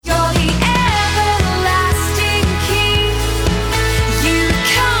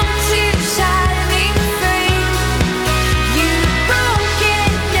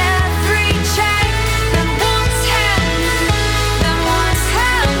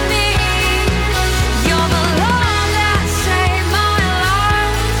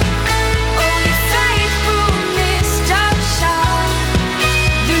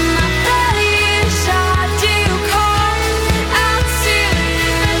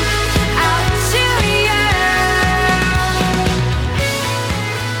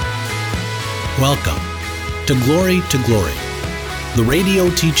Welcome to Glory, the radio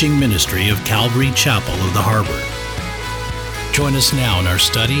teaching ministry of Calvary Chapel of the Harbor. Join us now in our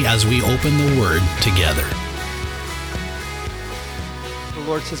study as we open the Word together. The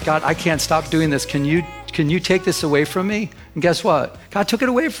Lord says, God, I can't stop doing this. Can you take this away from me? And guess what? God took it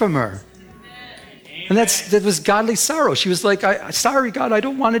away from her. And that was godly sorrow. She was like, sorry, God, I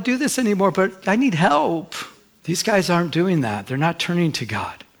don't want to do this anymore, but I need help. These guys aren't doing that. They're not turning to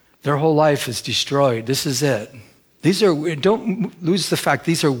God. Their whole life is destroyed. This is it. Don't lose the fact,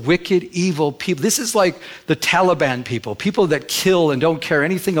 these are wicked, evil people. This is like the Taliban people that kill and don't care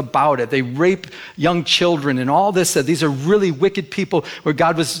anything about it. They rape young children and all this. These are really wicked people where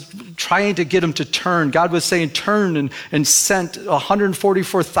God was trying to get them to turn. God was saying, turn, and sent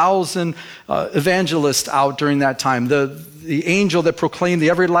 144,000 evangelists out during that time. The angel that proclaimed the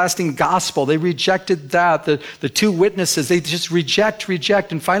everlasting gospel, they rejected that. The two witnesses, they just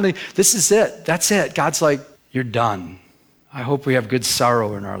reject. And finally, this is it. That's it. God's like, you're done. I hope we have good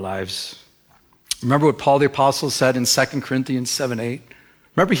sorrow in our lives. Remember what Paul the Apostle said in 2 Corinthians 7:8?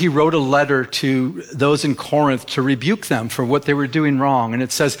 Remember, he wrote a letter to those in Corinth to rebuke them for what they were doing wrong. And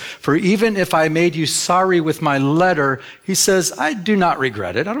it says, for even if I made you sorry with my letter, he says, I do not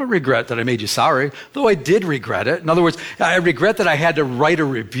regret it. I don't regret that I made you sorry, though I did regret it. In other words, I regret that I had to write a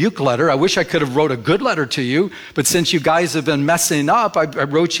rebuke letter. I wish I could have wrote a good letter to you, but since you guys have been messing up, I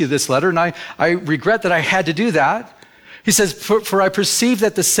wrote you this letter, and I regret that I had to do that. He says, for I perceive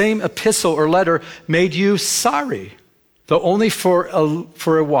that the same epistle or letter made you sorry, though only for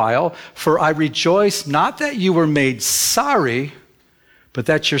a while, for I rejoice not that you were made sorry, but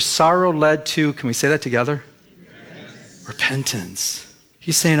that your sorrow led to, can we say that together? Repentance.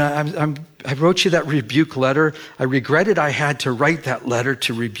 He's saying, I wrote you that rebuke letter. I regretted I had to write that letter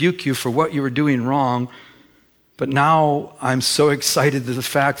to rebuke you for what you were doing wrong, but now I'm so excited to the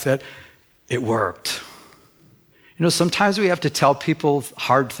fact that it worked. You know, sometimes we have to tell people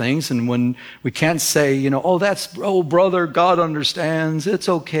hard things, and when we can't say, oh, brother, God understands, it's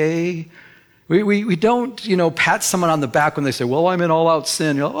okay. We don't, pat someone on the back when they say, well, I'm in all-out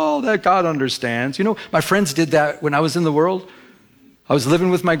sin. Oh, that God understands. My friends did that when I was in the world. I was living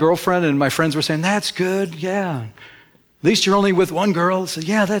with my girlfriend, and my friends were saying, that's good, yeah. At least you're only with one girl. I said,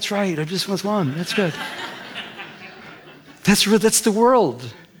 yeah, that's right, I'm just with one, that's good. That's the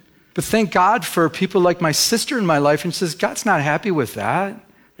world. But thank God for people like my sister in my life, and she says, God's not happy with that.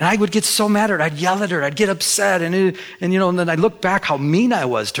 And I would get so mad at her. I'd yell at her. I'd get upset. And then I look back how mean I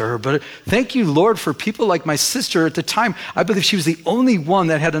was to her. But thank you, Lord, for people like my sister at the time. I believe she was the only one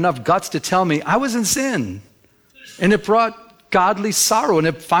that had enough guts to tell me I was in sin. And it brought godly sorrow, and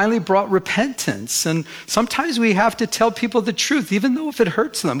it finally brought repentance. And sometimes we have to tell people the truth, even though if it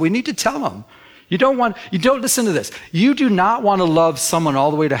hurts them. We need to tell them. You don't listen to this. You do not want to love someone all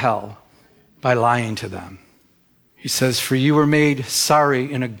the way to hell by lying to them. He says, for you were made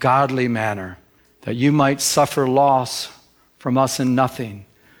sorry in a godly manner, that you might suffer loss from us in nothing.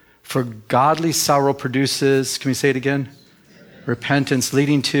 For godly sorrow produces, can we say it again? Repentance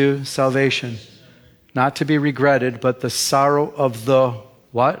leading to salvation. Not to be regretted, but the sorrow of the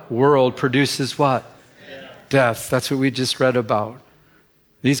what? World produces what? Death. That's what we just read about.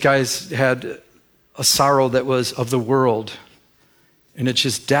 These guys had a sorrow that was of the world, and it's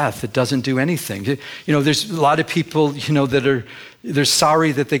just death. It doesn't do anything. There's a lot of people, they're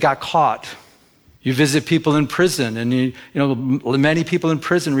sorry that they got caught. You visit people in prison, and many people in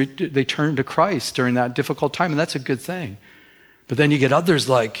prison, they turn to Christ during that difficult time, and that's a good thing. But then you get others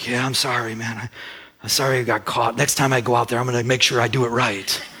like, yeah, I'm sorry, man. I'm sorry I got caught. Next time I go out there, I'm going to make sure I do it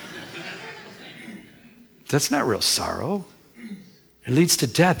right. That's not real sorrow. It leads to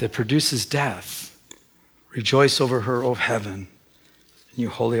death. It produces death. Rejoice over her, O heaven, and you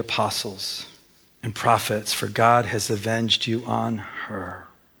holy apostles and prophets, for God has avenged you on her.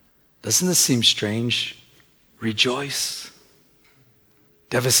 Doesn't this seem strange? Rejoice.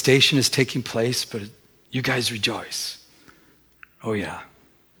 Devastation is taking place, but you guys rejoice. Oh yeah.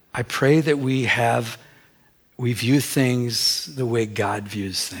 I pray that we view things the way God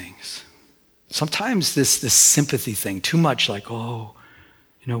views things. Sometimes this sympathy thing, too much like,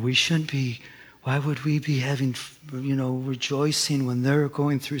 we shouldn't be, why would we be having, rejoicing when they're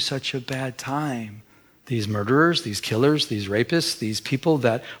going through such a bad time? These murderers, these killers, these rapists, these people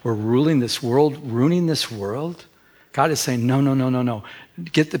that were ruling this world, ruining this world. God is saying, no.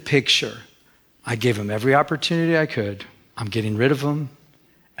 Get the picture. I gave them every opportunity I could. I'm getting rid of them,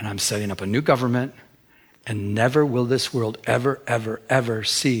 and I'm setting up a new government, and never will this world ever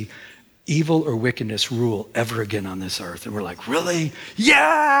see evil or wickedness rule ever again on this earth. And we're like, really?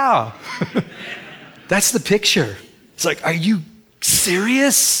 Yeah! That's the picture. It's like, are you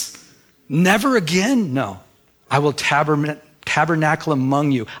serious? Never again, no. I will tabernacle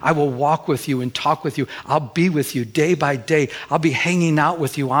among you. I will walk with you and talk with you. I'll be with you day by day. I'll be hanging out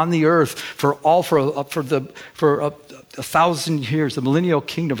with you on the earth for 1,000 years, the millennial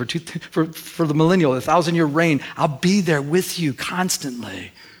kingdom, for the millennial, 1,000-year reign. I'll be there with you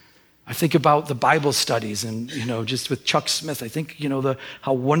constantly. I think about the Bible studies and, just with Chuck Smith, I think,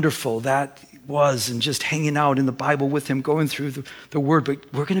 how wonderful that was, and just hanging out in the Bible with him, going through the word. But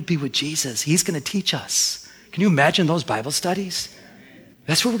we're going to be with Jesus. He's going to teach us. Can you imagine those Bible studies?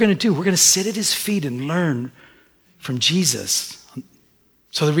 That's what we're going to do. We're going to sit at his feet and learn from Jesus.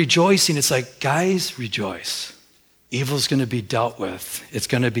 So the rejoicing, it's like, guys, rejoice. Evil's going to be dealt with. It's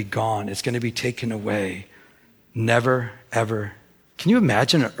going to be gone. It's going to be taken away. Never, ever. Can you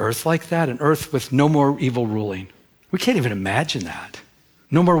imagine an earth like that? An earth with no more evil ruling? We can't even imagine that.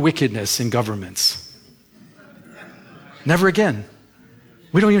 No more wickedness in governments. Never again.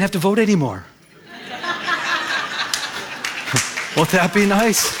 We don't even have to vote anymore. Won't that be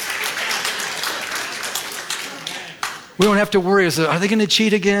nice? We don't have to worry. Are they going to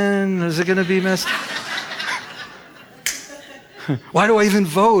cheat again? Is it going to be messed? Why do I even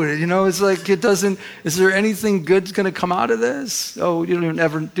vote? It's like it doesn't. Is there anything good going to come out of this? Oh, you don't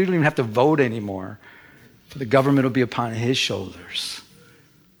even have to vote anymore. For the government will be upon his shoulders.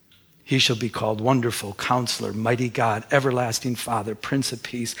 He shall be called Wonderful Counselor, Mighty God, Everlasting Father, Prince of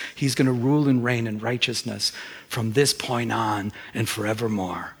Peace. He's going to rule and reign in righteousness from this point on and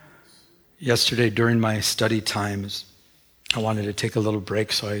forevermore. Yesterday during my study times, I wanted to take a little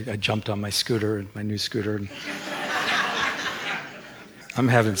break, so I jumped on my scooter, my new scooter. And I'm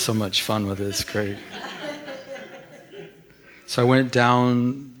having so much fun with it. It's great. So I went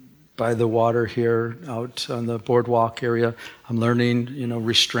down by the water here out on the boardwalk area. I'm learning,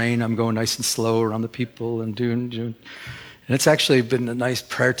 restrain. I'm going nice and slow around the people and doing. And it's actually been a nice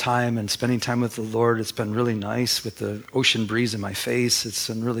prayer time and spending time with the Lord. It's been really nice with the ocean breeze in my face. It's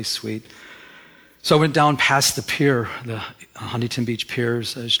been really sweet. So I went down past the pier, the Huntington Beach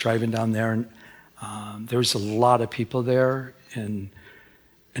piers. I was driving down there, and there was a lot of people there. And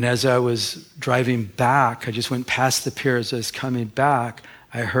as I was driving back, I just went past the pier. As I was coming back,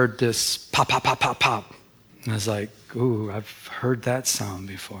 I heard this pop, pop, pop, pop, pop. And I was like, ooh, I've heard that sound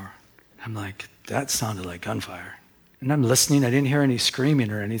before. I'm like, that sounded like gunfire. And I'm listening. I didn't hear any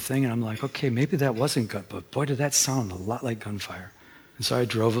screaming or anything. And I'm like, okay, maybe that wasn't gun, but boy, did that sound a lot like gunfire. And so I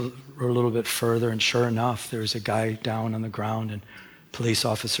drove a little bit further, and sure enough, there was a guy down on the ground and police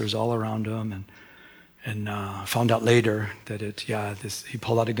officers all around him. And found out later that he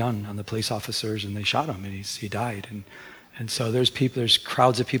pulled out a gun on the police officers, and they shot him, and he died. And so there's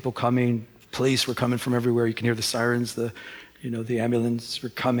crowds of people coming. Police were coming from everywhere. You can hear the sirens, the ambulance were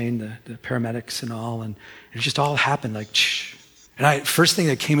coming, the paramedics and all. And it just all happened like, shh. And first thing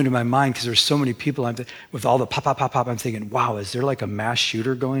that came into my mind, because there's so many people, with all the pop, pop, pop, pop, I'm thinking, wow, is there like a mass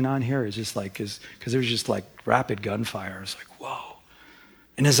shooter going on here? Because there's just like rapid gunfire. It's like, whoa.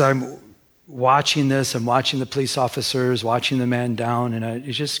 And as I'm watching this, I'm watching the police officers, watching the man down, and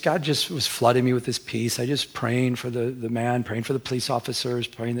God just was flooding me with this peace. I just praying for the man, praying for the police officers,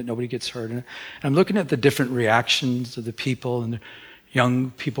 praying that nobody gets hurt. And I'm looking at the different reactions of the people, and the young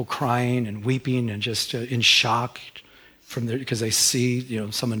people crying and weeping and just in shock because they see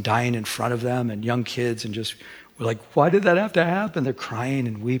someone dying in front of them, and young kids, and just we're like, why did that have to happen? They're crying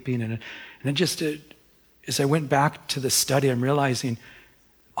and weeping, and then just as I went back to the study, I'm realizing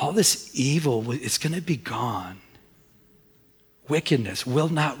all this evil is going to be gone. Wickedness will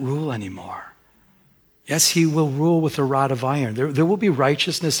not rule anymore. Yes, he will rule with a rod of iron. There will be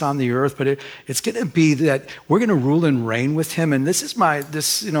righteousness on the earth, but it's going to be that we're going to rule and reign with him. And this is hold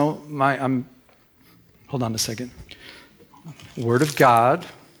on a second. Word of God,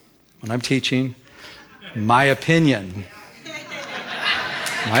 when I'm teaching, my opinion.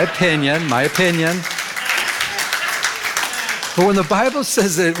 My opinion. But when the Bible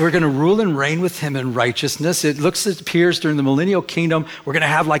says that we're going to rule and reign with him in righteousness, it appears during the millennial kingdom, we're going to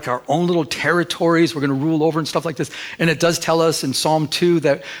have like our own little territories. We're going to rule over and stuff like this. And it does tell us in Psalm 2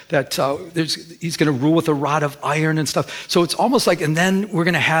 that he's going to rule with a rod of iron and stuff. So it's almost like, and then we're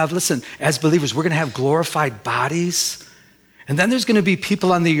going to have, listen, as believers, we're going to have glorified bodies. And then there's going to be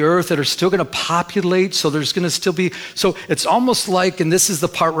people on the earth that are still going to populate. So there's going to still be, so it's almost like, and this is the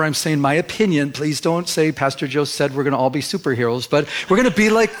part where I'm saying my opinion, please don't say Pastor Joe said we're going to all be superheroes, but we're going to be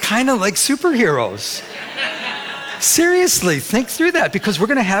kind of like superheroes. Seriously, think through that, because we're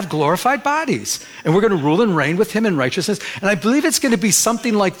going to have glorified bodies and we're going to rule and reign with him in righteousness. And I believe it's going to be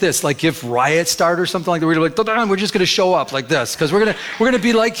something like this, like if riots start or something like that, we're just going to show up like this, because we're going to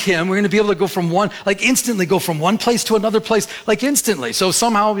be like him. We're going to be able to go from instantly go from one place to another place, like instantly. So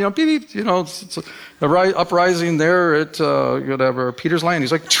somehow, it's a uprising there at Peter's Landing.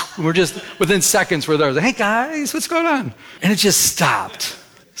 He's like, we're just within seconds we're there. Like, hey guys, what's going on? And it just stopped.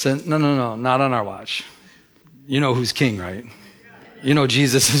 Said, no, not on our watch. You know who's king, right? You know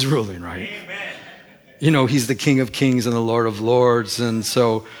Jesus is ruling, right? Amen. You know he's the King of Kings and the Lord of Lords. And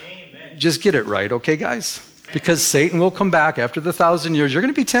so just get it right, okay, guys? Because Satan will come back after the 1,000 years. You're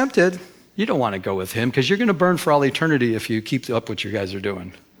going to be tempted. You don't want to go with him because you're going to burn for all eternity if you keep up what you guys are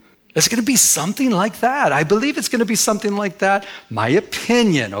doing. It's going to be something like that. I believe it's going to be something like that. My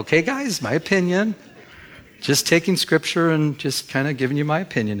opinion, okay, guys? My opinion. Just taking scripture and just kind of giving you my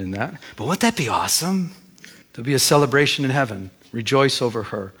opinion in that. But wouldn't that be awesome? There'll be a celebration in heaven. Rejoice over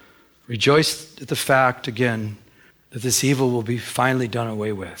her. Rejoice at the fact, again, that this evil will be finally done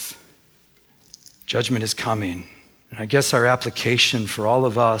away with. Judgment is coming. And I guess our application for all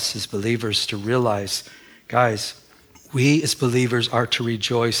of us as believers to realize, guys, we as believers are to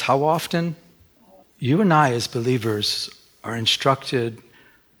rejoice. How often? You and I as believers are instructed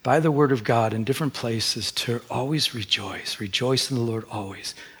by the word of God in different places to always rejoice. Rejoice in the Lord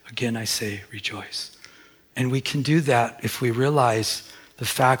always. Again, I say rejoice. And we can do that if we realize the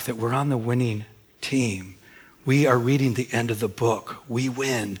fact that we're on the winning team. We are reading the end of the book. We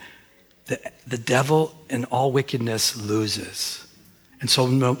win. The devil and all wickedness loses. And so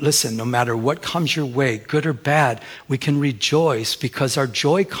listen, no matter what comes your way, good or bad, we can rejoice because our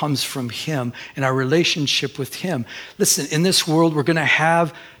joy comes from him and our relationship with him. Listen, in this world, we're going to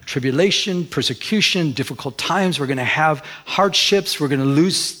have tribulation, persecution, difficult times. We're going to have hardships. We're going to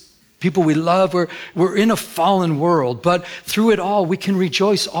lose people we love. We're in a fallen world, but through it all, we can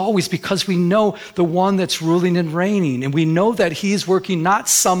rejoice always because we know the one that's ruling and reigning. And we know that he's working not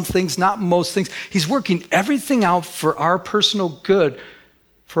some things, not most things. He's working everything out for our personal good,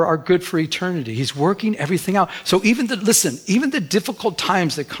 for our good for eternity. He's working everything out. So even the difficult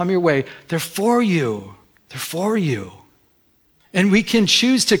times that come your way, they're for you. They're for you. And we can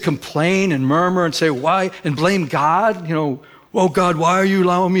choose to complain and murmur and say, why? And blame God, oh God, why are you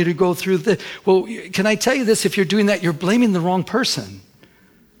allowing me to go through this? Well, can I tell you this? If you're doing that, you're blaming the wrong person.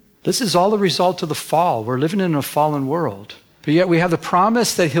 This is all a result of the fall. We're living in a fallen world. But yet we have the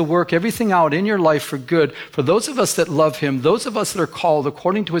promise that he'll work everything out in your life for good. For those of us that love him, those of us that are called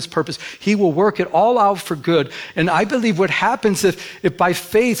according to his purpose, he will work it all out for good. And I believe what happens if by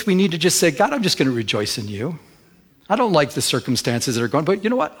faith we need to just say, God, I'm just going to rejoice in you. I don't like the circumstances that are going, but you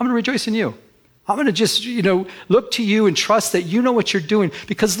know what? I'm going to rejoice in you. I'm going to just, look to you and trust that you know what you're doing.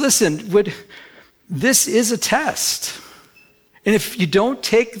 Because listen, this is a test. And if you don't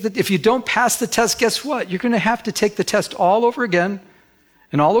pass the test, guess what? You're going to have to take the test all over again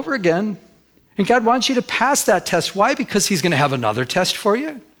and all over again. And God wants you to pass that test. Why? Because he's going to have another test for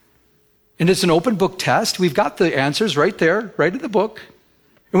you. And it's an open book test. We've got the answers right there, right in the book.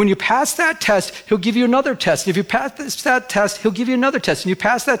 And when you pass that test, he'll give you another test. And if you pass that test, he'll give you another test. And you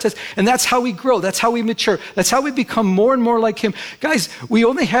pass that test. And that's how we grow. That's how we mature. That's how we become more and more like him. Guys, we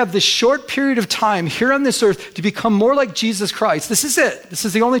only have this short period of time here on this earth to become more like Jesus Christ. This is it. This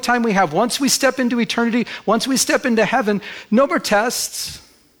is the only time we have. Once we step into eternity, once we step into heaven, no more tests.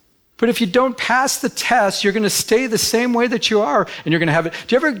 But if you don't pass the test, you're going to stay the same way that you are. And you're going to have it.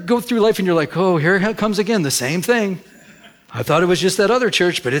 Do you ever go through life and you're like, oh, here it comes again, the same thing. I thought it was just that other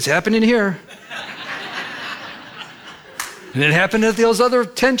church, but it's happening here. And it happened at those other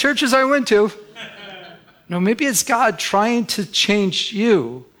 10 churches I went to. No, maybe it's God trying to change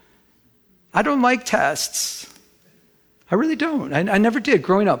you. I don't like tests. I really don't. I never did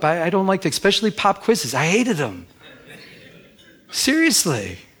growing up. I don't like, especially pop quizzes. I hated them.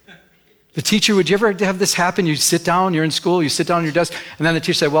 Seriously. The teacher, would you ever have this happen? You sit down, you're in school, you sit down on your desk, and then the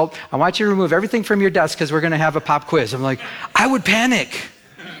teacher said, well, I want you to remove everything from your desk because we're going to have a pop quiz. I'm like, I would panic.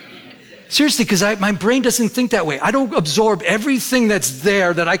 Seriously, because my brain doesn't think that way. I don't absorb everything that's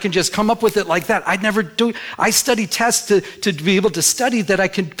there that I can just come up with it like that. I'd never do. I study tests to be able to study that I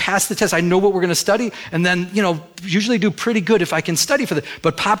can pass the test. I know what we're going to study, and then, usually do pretty good if I can study for that.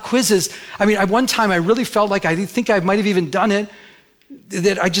 But pop quizzes, one time I really felt like I think I might have even done it,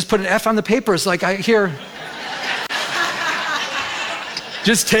 that I just put an F on the paper. It's like, here,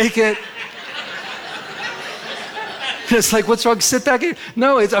 just take it. It's like, what's wrong? Sit back here.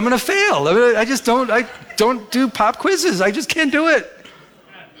 No, I'm going to fail. I don't do pop quizzes. I just can't do it.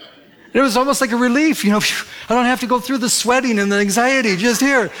 And it was almost like a relief. I don't have to go through the sweating and the anxiety. Just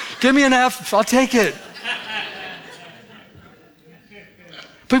here, give me an F. I'll take it.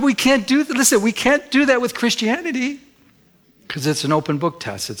 But we can't do that. Listen, we can't do that with Christianity because it's an open book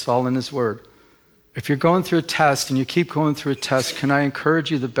test. It's all in His Word. If you're going through a test and you keep going through a test, can I encourage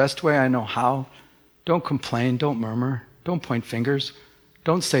you the best way I know how? Don't complain. Don't murmur. Don't point fingers.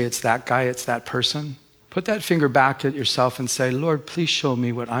 Don't say it's that guy, it's that person. Put that finger back at yourself and say, Lord, please show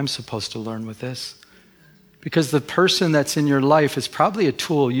me what I'm supposed to learn with this. Because the person that's in your life is probably a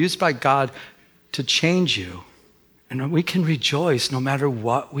tool used by God to change you. And we can rejoice no matter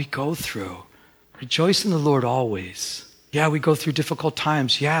what we go through. Rejoice in the Lord always. Yeah, we go through difficult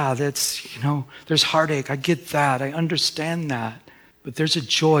times. Yeah, there's heartache. I get that. I understand that. But there's a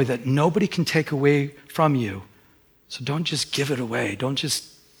joy that nobody can take away from you. So don't just give it away. Don't just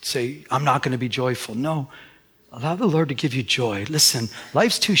say, I'm not going to be joyful. No, allow the Lord to give you joy. Listen,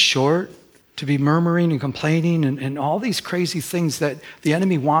 life's too short to be murmuring and complaining and all these crazy things that the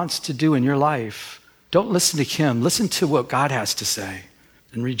enemy wants to do in your life. Don't listen to him. Listen to what God has to say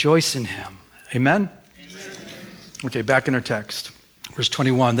and rejoice in Him. Amen? Okay, back in our text. Verse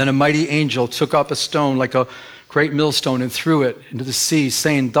 21, then a mighty angel took up a stone like a great millstone and threw it into the sea,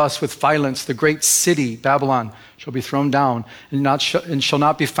 saying, thus with violence the great city, Babylon, shall be thrown down and shall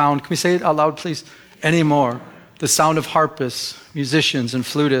not be found. Can we say it out loud, please? Anymore. The sound of harpists, musicians, and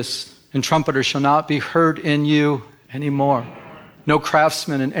flutists, and trumpeters shall not be heard in you anymore. No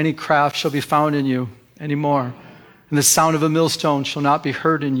craftsman in any craft shall be found in you anymore. And the sound of a millstone shall not be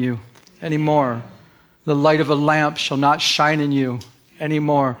heard in you anymore. The light of a lamp shall not shine in you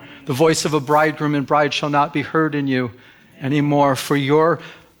anymore. The voice of a bridegroom and bride shall not be heard in you anymore. For your,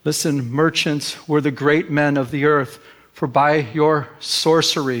 merchants were the great men of the earth. For by your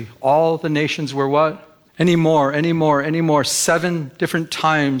sorcery, all the nations were what? Anymore. 7 different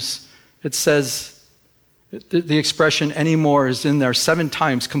times it says, the expression anymore is in there. 7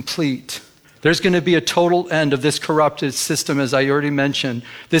 times, complete. There's going to be a total end of this corrupted system, as I already mentioned.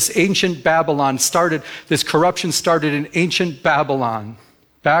 This ancient Babylon this corruption started in ancient Babylon.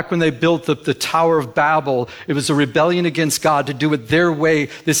 Back when they built the Tower of Babel, it was a rebellion against God to do it their way.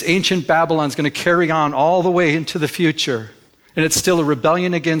 This ancient Babylon is going to carry on all the way into the future. And it's still a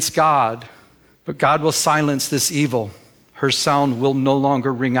rebellion against God. But God will silence this evil. Her sound will no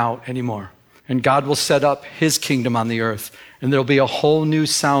longer ring out anymore. And God will set up His kingdom on the earth. And there'll be a whole new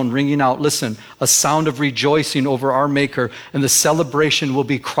sound ringing out. Listen, a sound of rejoicing over our Maker. And the celebration will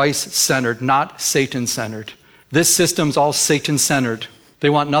be Christ-centered, not Satan-centered. This system's all Satan-centered.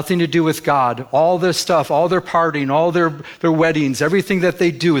 They want nothing to do with God. All this stuff, all their partying, all their weddings, everything that they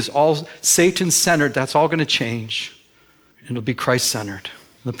do is all Satan-centered. That's all going to change. And it'll be Christ-centered.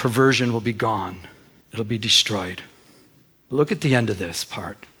 The perversion will be gone. It'll be destroyed. Look at the end of this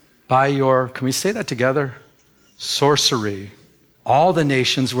part. By your, can we say that together? Sorcery. All the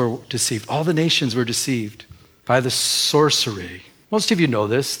nations were deceived. All the nations were deceived by the sorcery. Most of you know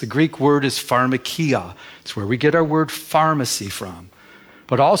this. The Greek word is pharmakia. It's where we get our word pharmacy from.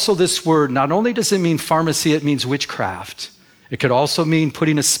 But also this word, not only does it mean pharmacy, it means witchcraft. It could also mean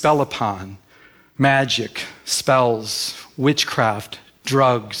putting a spell upon. Magic, spells, witchcraft,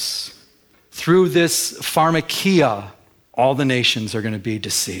 drugs. Through this pharmakia, all the nations are going to be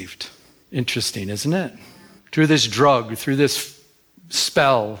deceived. Interesting, isn't it? Through this drug, through this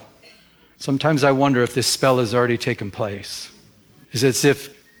spell. Sometimes I wonder if this spell has already taken place. It's as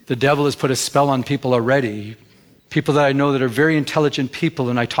if the devil has put a spell on people already. People that I know that are very intelligent people,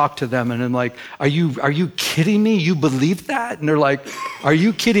 and I talk to them and I'm like, are you kidding me? You believe that? And they're like, are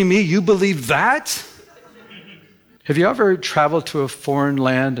you kidding me? You believe that? Have you ever traveled to a foreign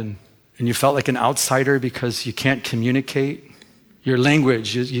land and you felt like an outsider because you can't communicate? Your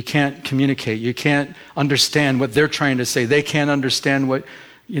language, you can't communicate. You can't understand what they're trying to say. They can't understand what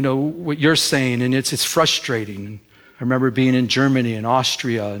you're saying, and it's frustrating. I remember being in Germany and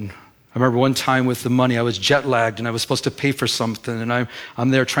Austria, and I remember one time with the money, I was jet lagged and I was supposed to pay for something, and I'm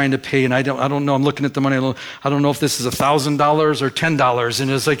there trying to pay, and I don't know, I'm looking at the money, I don't know if this is $1,000 or $10,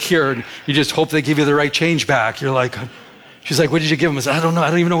 and it's like, here, and you just hope they give you the right change back. You're like, she's like, what did you give them? I said, I don't know, I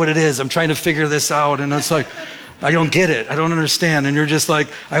don't even know what it is. I'm trying to figure this out, and it's like, I don't get it, I don't understand, and you're just like,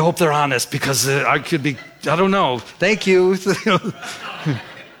 I hope they're honest, because I could be, I don't know, thank you.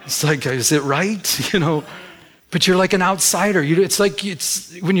 It's like, is it right? But you're like an outsider.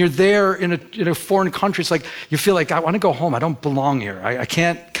 It's when you're there in a foreign country, it's like you feel like, I want to go home. I don't belong here. I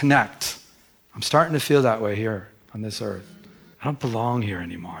can't connect. I'm starting to feel that way here on this earth. I don't belong here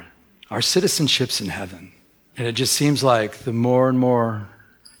anymore. Our citizenship's in heaven. And it just seems like the more and more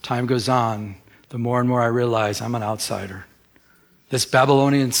time goes on, the more and more I realize I'm an outsider. This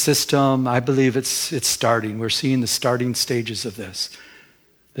Babylonian system, I believe it's starting. We're seeing the starting stages of this.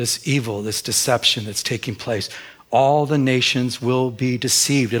 This evil, this deception that's taking place. all the nations will be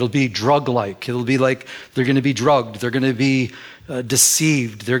deceived. It'll be drug-like. It'll be like they're going to be drugged. They're going to be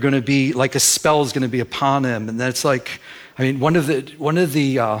deceived. They're going to be like a spell is going to be upon them. And that's like, I mean, one of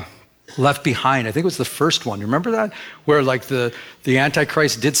the Left Behind, I think it was the first one. You remember that? Where like the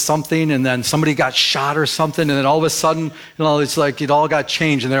Antichrist did something and then somebody got shot or something, and then all of a sudden, it's like it all got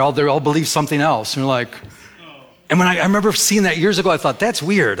changed and they all believe something else. And you're like, and when I remember seeing that years ago, I thought, that's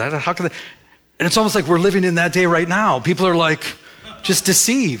weird. How can they? And it's almost like we're living in that day right now. People are like just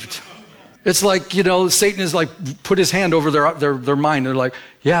deceived. It's like, Satan is like put his hand over their mind. They're like,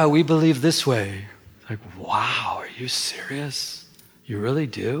 yeah, we believe this way. Like, wow, are you serious? You really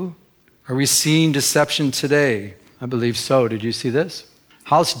do? Are we seeing deception today? I believe so. Did you see this?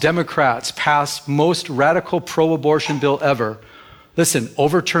 House Democrats passed most radical pro-abortion bill ever. Listen,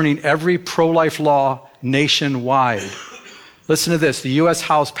 overturning every pro-life law nationwide. Listen to this. The U.S.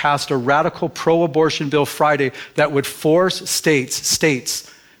 House passed a radical pro-abortion bill Friday that would force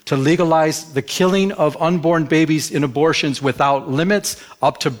states to legalize the killing of unborn babies in abortions without limits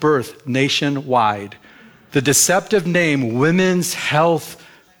up to birth nationwide. The deceptive name Women's Health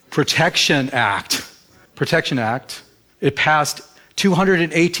Protection Act, it passed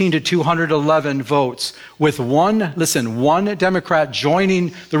 218 to 211 votes with one Democrat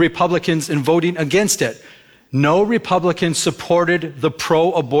joining the Republicans in voting against it. No Republican supported the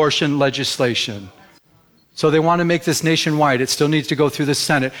pro-abortion legislation. So they want to make this nationwide. It still needs to go through the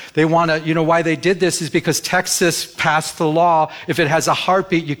Senate. They want to, why they did this is because Texas passed the law. If it has a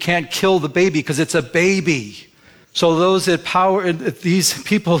heartbeat, you can't kill the baby because it's a baby. So those that these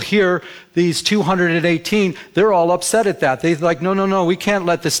people here, these 218, they're all upset at that. They're like, no, we can't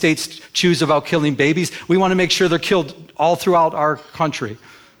let the states choose about killing babies. We want to make sure they're killed all throughout our country.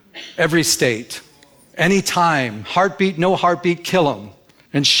 Every state. Anytime. Heartbeat, no heartbeat, kill them.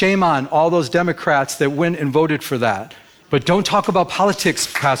 And shame on all those Democrats that went and voted for that. But don't talk about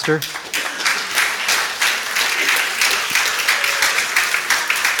politics, Pastor.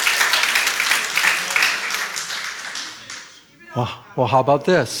 Well, how about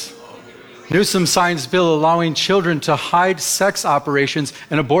this? Newsom signs bill allowing children to hide sex operations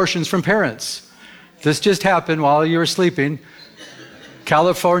and abortions from parents. This just happened while you were sleeping.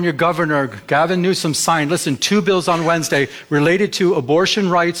 California Governor Gavin Newsom signed, 2 bills on Wednesday related to abortion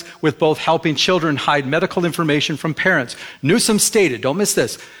rights with both helping children hide medical information from parents. Newsom stated, don't miss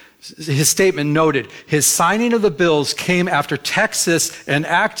this, his statement noted, his signing of the bills came after Texas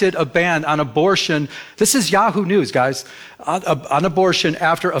enacted a ban on abortion. This is Yahoo News, guys, on abortion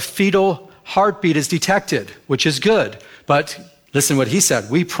after a fetal heartbeat is detected, which is good. But listen what he said.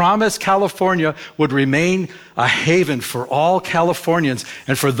 We promised California would remain a haven for all Californians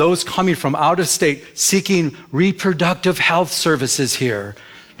and for those coming from out of state seeking reproductive health services here.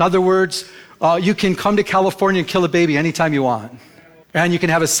 In other words, you can come to California and kill a baby anytime you want. And you can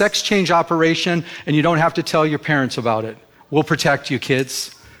have a sex change operation and you don't have to tell your parents about it. We'll protect you,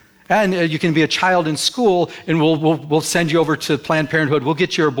 kids. And you can be a child in school and we'll send you over to Planned Parenthood. We'll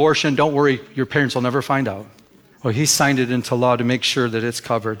get your abortion. Don't worry, your parents will never find out. Well, he signed it into law to make sure that it's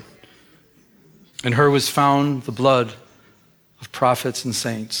covered. In her was found the blood of prophets and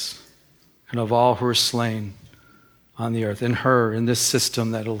saints and of all who are slain on the earth. In her, in this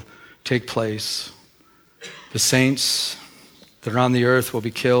system that'll take place, the saints that are on the earth will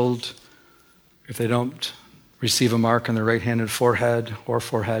be killed if they don't receive a mark on their right hand and forehead,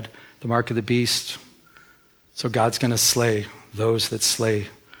 the mark of the beast. So God's going to slay those that slay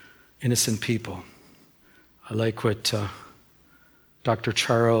innocent people. I like what Dr.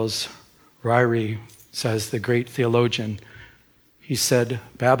 Charles Ryrie says, the great theologian. He said,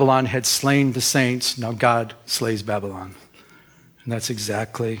 Babylon had slain the saints, now God slays Babylon. And that's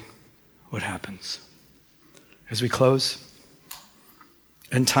exactly what happens. As we close,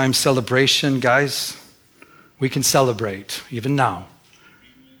 end time celebration, guys, we can celebrate even now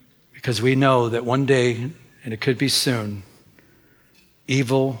because we know that one day, and it could be soon,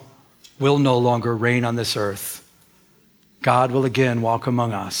 evil will no longer reign on this earth. God will again walk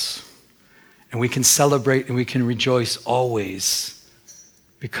among us. And we can celebrate and we can rejoice always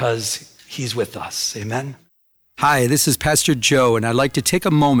because he's with us. Amen? Hi, this is Pastor Joe, and I'd like to take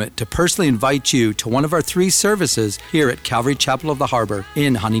a moment to personally invite you to one of our 3 services here at Calvary Chapel of the Harbor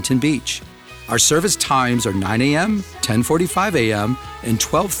in Huntington Beach. Our service times are 9 a.m., 10:45 a.m., and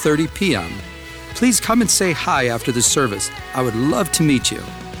 12:30 p.m. Please come and say hi after the service. I would love to meet you.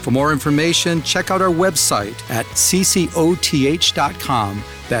 For more information, check out our website at ccoth.com.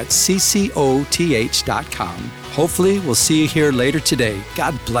 That's ccoth.com. Hopefully, we'll see you here later today.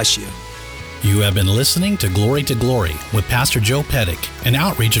 God bless you. You have been listening to Glory with Pastor Joe Pettick, an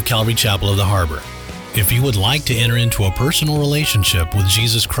outreach of Calvary Chapel of the Harbor. If you would like to enter into a personal relationship with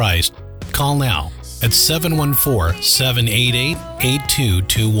Jesus Christ, call now at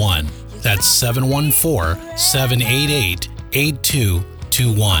 714-788-8221. That's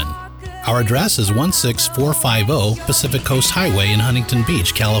 714-788-8221. Our address is 16450 Pacific Coast Highway in Huntington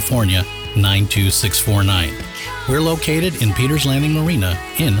Beach, California, 92649. We're located in Peters Landing Marina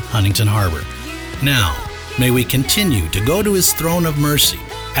in Huntington Harbor. Now, may we continue to go to His throne of mercy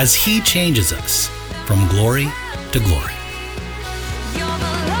as He changes us from glory to glory.